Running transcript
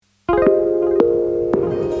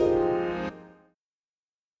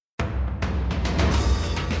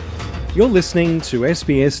You're listening to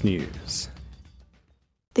SBS News.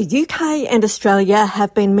 The UK and Australia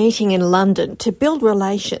have been meeting in London to build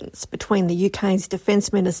relations between the UK's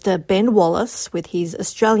Defence Minister Ben Wallace with his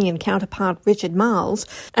Australian counterpart Richard Marles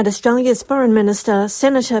and Australia's Foreign Minister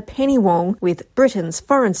Senator Penny Wong with Britain's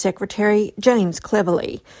Foreign Secretary James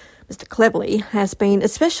Cleverly. Mr Cleverly has been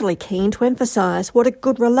especially keen to emphasise what a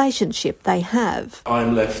good relationship they have.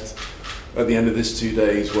 I'm left at the end of this 2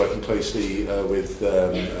 days working closely with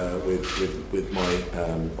my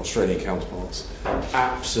Australian counterparts,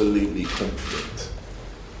 absolutely confident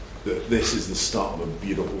that this is the start of a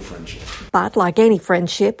beautiful friendship. But like any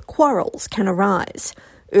friendship, quarrels can arise.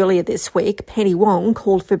 Earlier this week, Penny Wong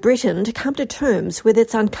called for Britain to come to terms with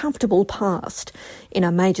its uncomfortable past. In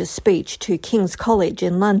a major speech to King's College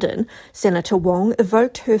in London, Senator Wong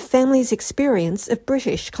evoked her family's experience of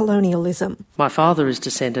British colonialism. My father is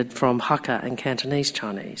descended from Hakka and Cantonese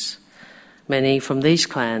Chinese. Many from these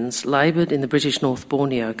clans laboured in the British North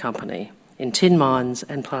Borneo Company, in tin mines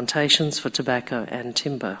and plantations for tobacco and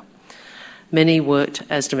timber. Many worked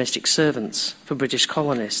as domestic servants for British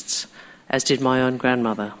colonists, as did my own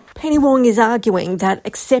grandmother. Penny Wong is arguing that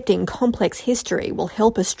accepting complex history will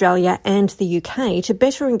help Australia and the UK to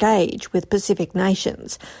better engage with Pacific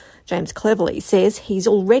nations. James Cleverly says he's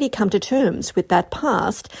already come to terms with that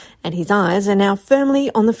past and his eyes are now firmly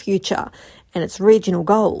on the future and its regional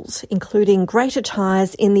goals, including greater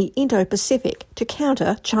ties in the Indo-Pacific to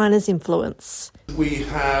counter China's influence. We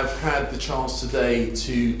have had the chance today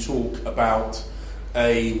to talk about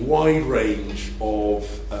a wide range of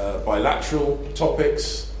bilateral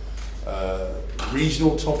topics,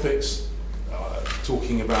 regional topics,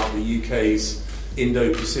 talking about the UK's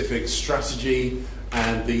Indo-Pacific strategy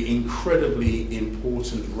and the incredibly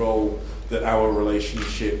important role that our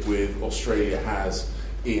relationship with Australia has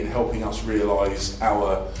in helping us realise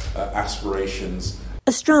our aspirations.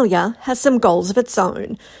 Australia has some goals of its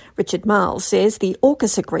own. Richard Marles says the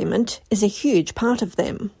AUKUS agreement is a huge part of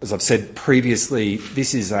them. As I've said previously,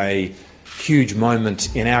 this is a huge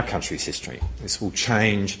moment in our country's history. This will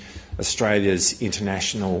change Australia's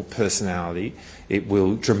international personality. It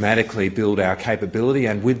will dramatically build our capability,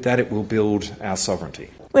 and with that it will build our sovereignty.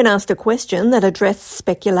 When asked a question that addressed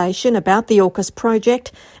speculation about the AUKUS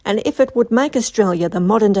project and if it would make Australia the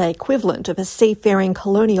modern-day equivalent of a seafaring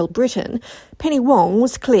colonial Britain, Penny Wong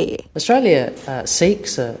was clear. Australia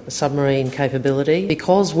seeks a submarine capability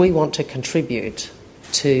because we want to contribute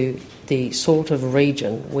to the sort of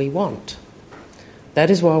region we want. That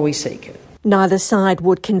is why we seek it. Neither side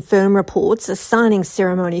would confirm reports a signing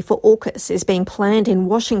ceremony for AUKUS is being planned in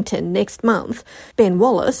Washington next month. Ben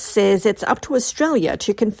Wallace says it's up to Australia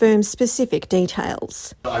to confirm specific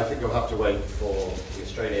details. I think you'll have to wait for the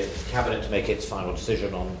Australian Cabinet to make its final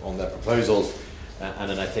decision on their proposals, and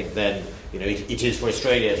then I think then it is for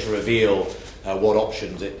Australia to reveal what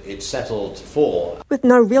options it's settled for. With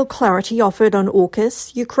no real clarity offered on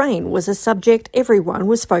AUKUS, Ukraine was a subject everyone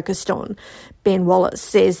was focused on. Ben Wallace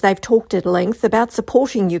says they've talked at length about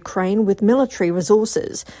supporting Ukraine with military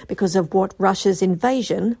resources because of what Russia's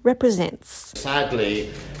invasion represents.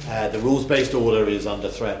 Sadly, the rules-based order is under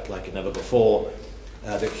threat like never before.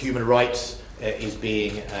 The human rights is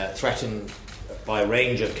being threatened by a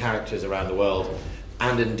range of characters around the world,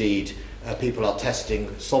 and indeed people are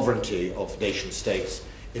testing sovereignty of nation-states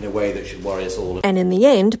in a way that should worry us all. And in the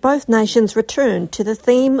end, both nations returned to the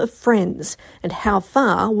theme of friends and how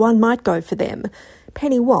far one might go for them.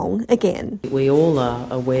 Penny Wong again. We all are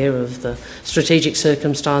aware of the strategic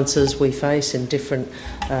circumstances we face in different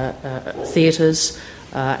theatres,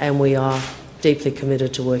 and we are deeply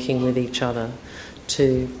committed to working with each other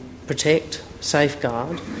to protect,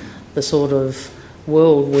 safeguard the sort of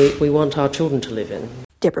world we want our children to live in.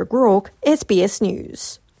 Deborah Groark, SBS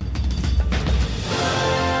News.